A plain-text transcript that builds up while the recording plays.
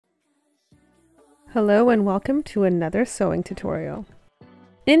Hello and welcome to another sewing tutorial.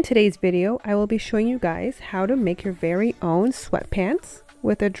 In today's video, I will be showing you guys how to make your very own sweatpants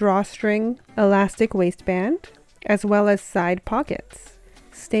with a drawstring elastic waistband, as well as side pockets.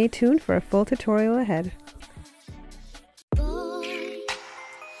 Stay tuned for a full tutorial ahead.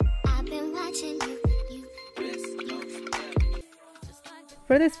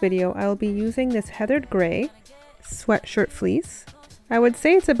 For this video, I will be using this heathered gray sweatshirt fleece. I would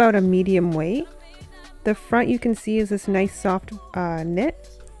say it's about a medium weight. The front you can see is this nice soft knit,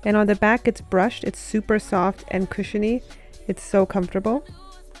 and on the back it's brushed. It's super soft and cushiony. It's so comfortable.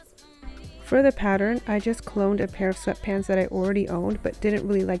 For the pattern, I just cloned a pair of sweatpants that I already owned but didn't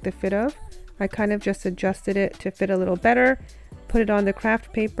really like the fit of. I kind of just adjusted it to fit a little better, put it on the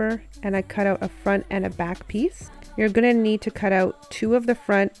craft paper, and I cut out a front and a back piece. You're going to need to cut out 2 of the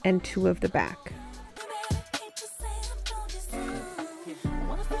front and 2 of the back.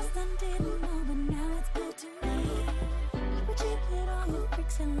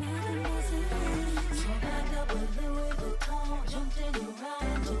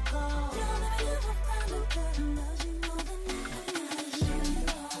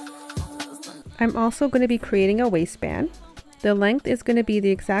 I'm also going to be creating a waistband. The length is going to be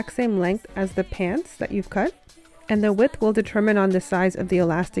the exact same length as the pants that you've cut, and the width will determine on the size of the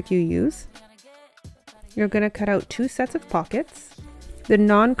elastic you use. You're going to cut out 2 sets of pockets. The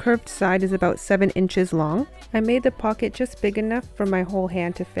non-curved side is about 7 inches long. I made the pocket just big enough for my whole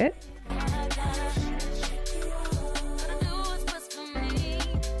hand to fit.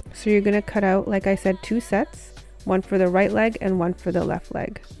 So you're going to cut out, like I said, 2 sets. One for the right leg and one for the left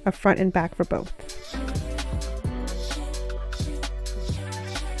leg, a front and back for both.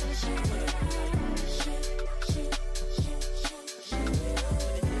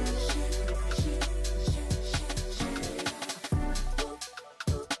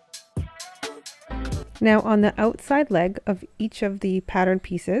 Now on the outside leg of each of the pattern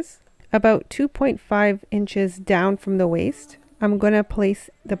pieces, about 2.5 inches down from the waist, I'm going to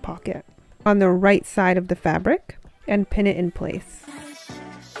place the pocket on the right side of the fabric and pin it in place.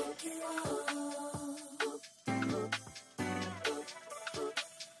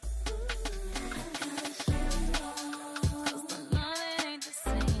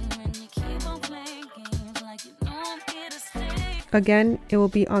 Again, it will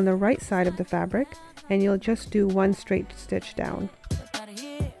be on the right side of the fabric, and you'll just do 1 straight stitch down.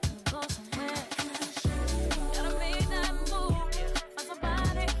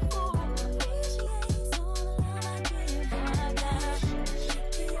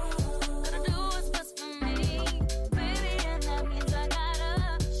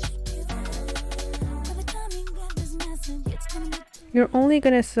 You're only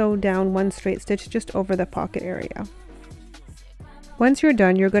going to sew down 1 straight stitch just over the pocket area. Once you're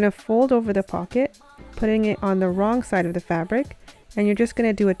done, you're going to fold over the pocket, putting it on the wrong side of the fabric, and you're just going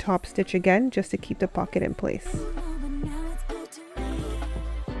to do a top stitch again just to keep the pocket in place.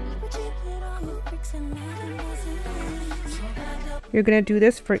 You're going to do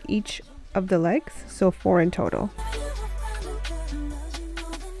this for each of the legs, so 4 in total.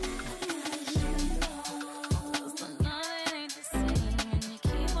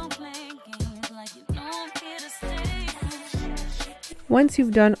 Once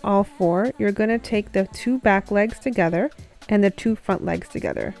you've done all 4, you're going to take the 2 back legs together and the 2 front legs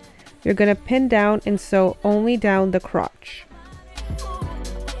together. You're going to pin down and sew only down the crotch.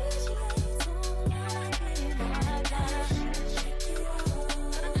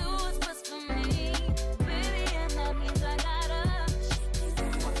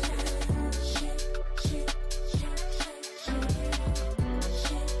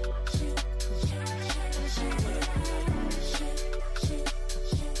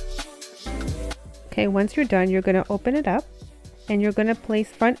 Okay, once you're done, you're going to open it up and you're going to place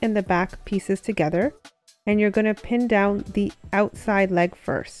front and the back pieces together, and you're going to pin down the outside leg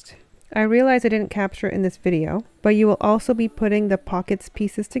first. I realize I didn't capture it in this video, but you will also be putting the pockets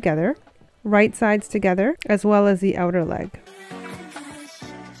pieces together, right sides together, as well as the outer leg.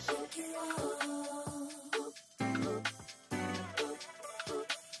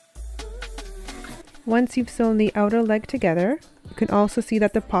 Once you've sewn the outer leg together, you can also see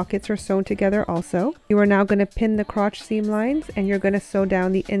that the pockets are sewn together also. You are now going to pin the crotch seam lines, and you're going to sew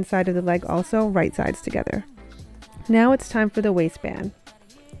down the inside of the leg also, right sides together. Now it's time for the waistband.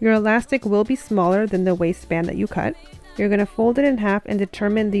 Your elastic will be smaller than the waistband that you cut. You're going to fold it in half and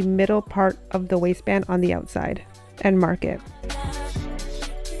determine the middle part of the waistband on the outside and mark it.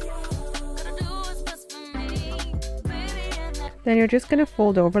 Then you're just going to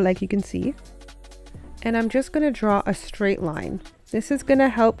fold over like you can see. And I'm just going to draw a straight line. This is going to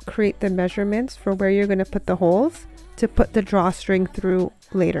help create the measurements for where you're going to put the holes to put the drawstring through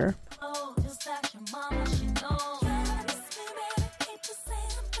later.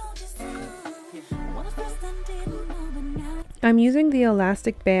 I'm using the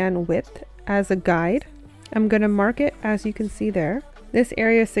elastic band width as a guide. I'm going to mark it as you can see there. This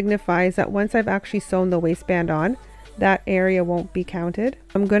area signifies that once I've actually sewn the waistband on, that area won't be counted.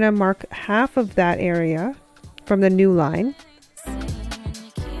 I'm going to mark half of that area from the new line.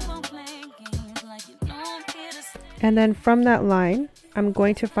 And then from that line, I'm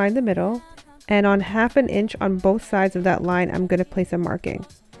going to find the middle, and on 1/2 inch on both sides of that line, I'm going to place a marking.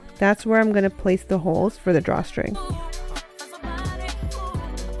 That's where I'm going to place the holes for the drawstring.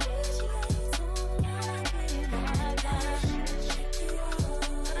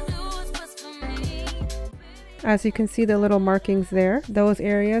 As you can see the little markings there, those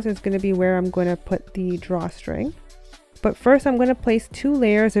areas is going to be where I'm going to put the drawstring. But first I'm going to place 2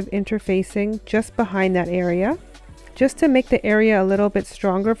 layers of interfacing just behind that area, just to make the area a little bit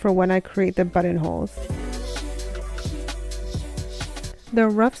stronger for when I create the buttonholes. The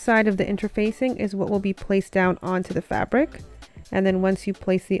rough side of the interfacing is what will be placed down onto the fabric, and then once you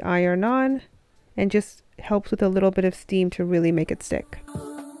place the iron on, and just helps with a little bit of steam to really make it stick.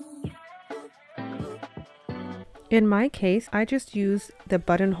 In my case, I just used the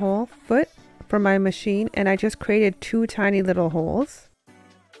buttonhole foot for my machine, and I just created 2 tiny little holes.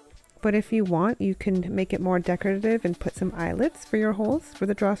 But if you want, you can make it more decorative and put some eyelets for your holes for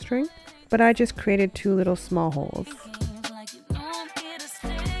the drawstring. But I just created 2 little small holes.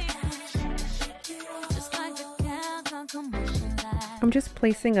 I'm just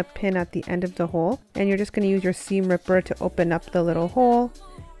placing a pin at the end of the hole, and you're just going to use your seam ripper to open up the little hole.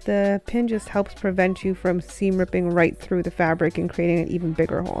 The pin just helps prevent you from seam ripping right through the fabric and creating an even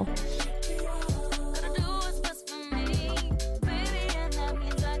bigger hole.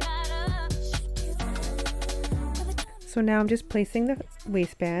 So now I'm just placing the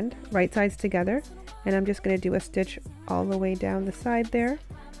waistband right sides together, and I'm just going to do a stitch all the way down the side there.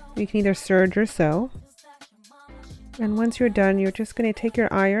 You can either serge or sew. And once you're done, you're just going to take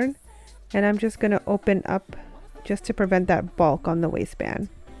your iron, and I'm just going to open up just to prevent that bulk on the waistband.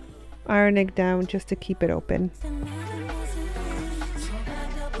 Ironing down just to keep it open.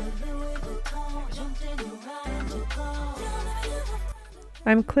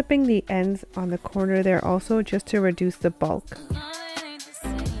 I'm clipping the ends on the corner there also just to reduce the bulk.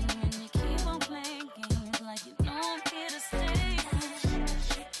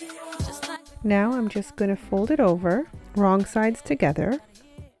 Now I'm just going to fold it over, wrong sides together,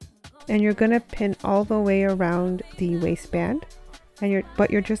 and you're going to pin all the way around the waistband. But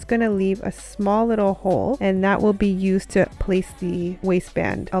you're just going to leave a small little hole, and that will be used to place the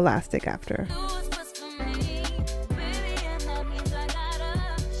waistband elastic after.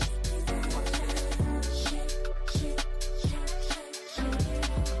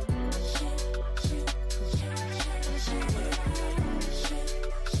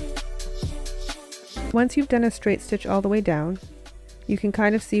 Once you've done a straight stitch all the way down, you can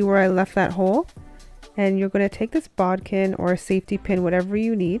kind of see where I left that hole. And you're going to take this bodkin or a safety pin, whatever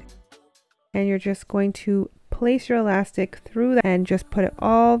you need, and you're just going to place your elastic through that and just put it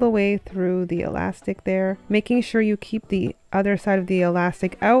all the way through the elastic there, making sure you keep the other side of the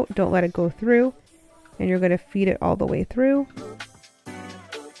elastic out, don't let it go through, and you're going to feed it all the way through.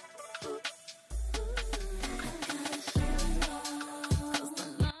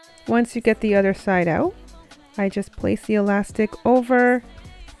 Once you get the other side out, I just place the elastic over,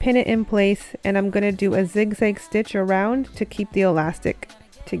 pin it in place, and I'm going to do a zigzag stitch around to keep the elastic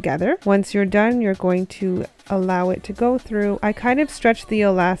together. Once you're done, you're going to allow it to go through. I kind of stretch the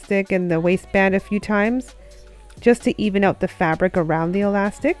elastic and the waistband a few times just to even out the fabric around the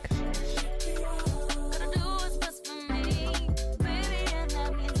elastic.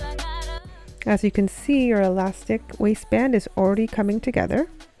 As you can see, your elastic waistband is already coming together.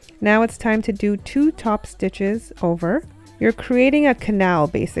 Now it's time to do 2 top stitches over. You're creating a canal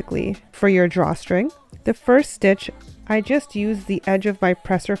basically for your drawstring. The first stitch, I just used the edge of my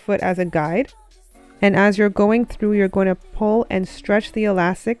presser foot as a guide. And as you're going through, you're going to pull and stretch the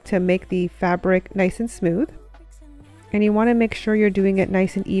elastic to make the fabric nice and smooth. And you want to make sure you're doing it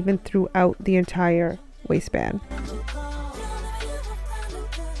nice and even throughout the entire waistband.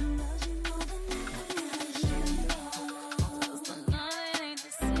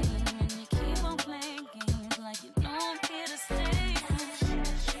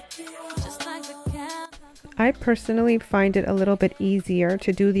 I personally find it a little bit easier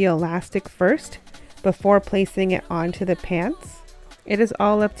to do the elastic first before placing it onto the pants. It is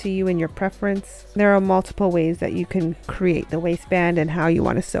all up to you and your preference. There are multiple ways that you can create the waistband and how you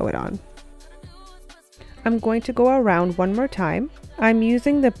want to sew it on. I'm going to go around one more time. I'm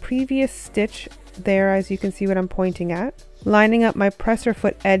using the previous stitch there, as you can see what I'm pointing at, lining up my presser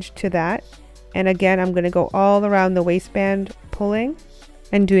foot edge to that, and again I'm going to go all around the waistband, pulling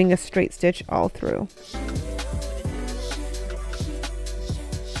and doing a straight stitch all through.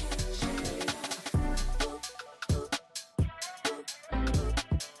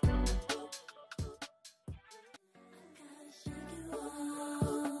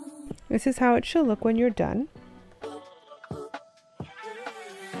 This is how it should look when you're done.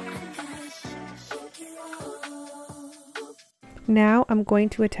 Now I'm going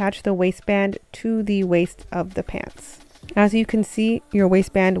to attach the waistband to the waist of the pants. As you can see, your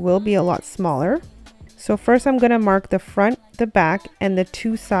waistband will be a lot smaller. So first I'm going to mark the front, the back, and the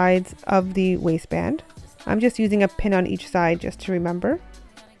two sides of the waistband. I'm just using a pin on each side just to remember.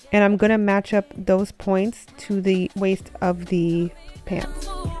 And I'm going to match up those points to the waist of the pants.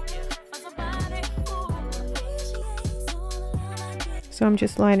 So I'm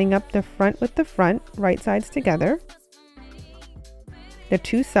just lining up the front with the front, right sides together. The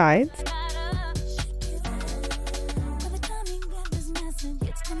two sides.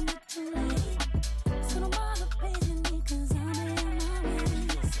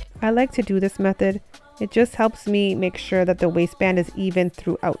 I like to do this method. It just helps me make sure that the waistband is even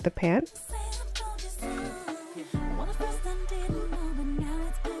throughout the pants.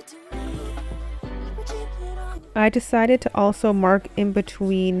 I decided to also mark in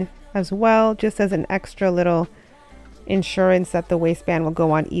between as well, just as an extra little insurance that the waistband will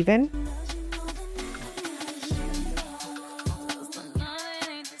go on even.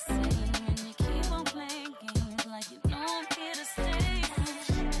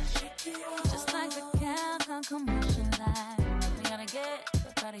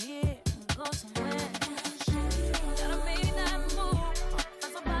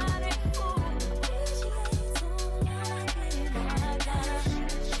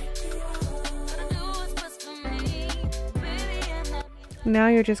 Now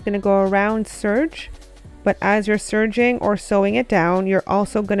you're just going to go around serge, but as you're serging or sewing it down, you're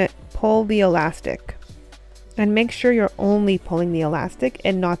also going to pull the elastic. And make sure you're only pulling the elastic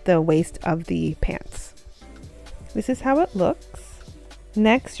and not the waist of the pants. This is how it looks.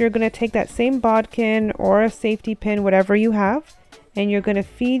 Next, you're going to take that same bodkin or a safety pin, whatever you have, and you're going to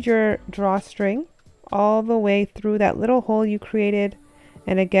feed your drawstring all the way through that little hole you created,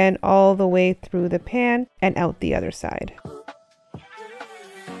 and again all the way through the pan and out the other side.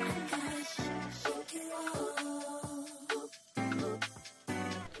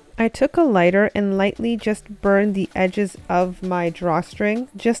 I took a lighter and lightly just burned the edges of my drawstring,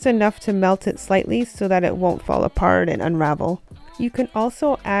 just enough to melt it slightly so that it won't fall apart and unravel. You can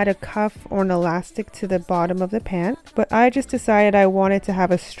also add a cuff or an elastic to the bottom of the pant, but I just decided I wanted to have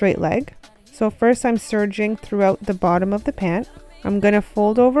a straight leg. So first I'm serging throughout the bottom of the pant. I'm going to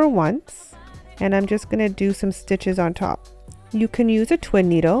fold over once, and I'm just going to do some stitches on top. You can use a twin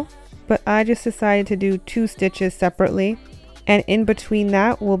needle, but I just decided to do 2 stitches separately. And in between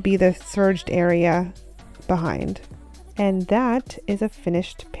that will be the serged area behind. And that is a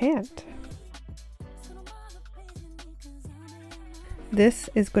finished pant. This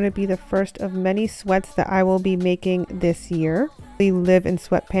is going to be the first of many sweats that I will be making this year. We live in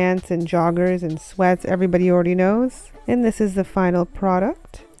sweatpants and joggers and sweats, everybody already knows. And this is the final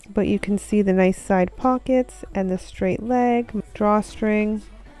product. But you can see the nice side pockets and the straight leg, drawstring.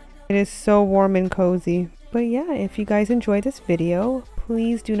 It is so warm and cozy. But yeah, if you guys enjoyed this video,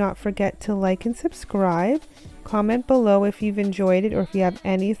 please do not forget to like and subscribe. Comment below if you've enjoyed it or if you have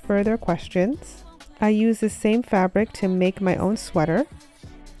any further questions. I use the same fabric to make my own sweater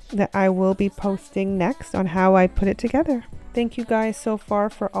that I will be posting next on how I put it together. Thank you guys so far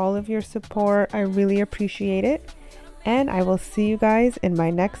for all of your support. I really appreciate it. And I will see you guys in my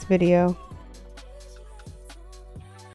next video.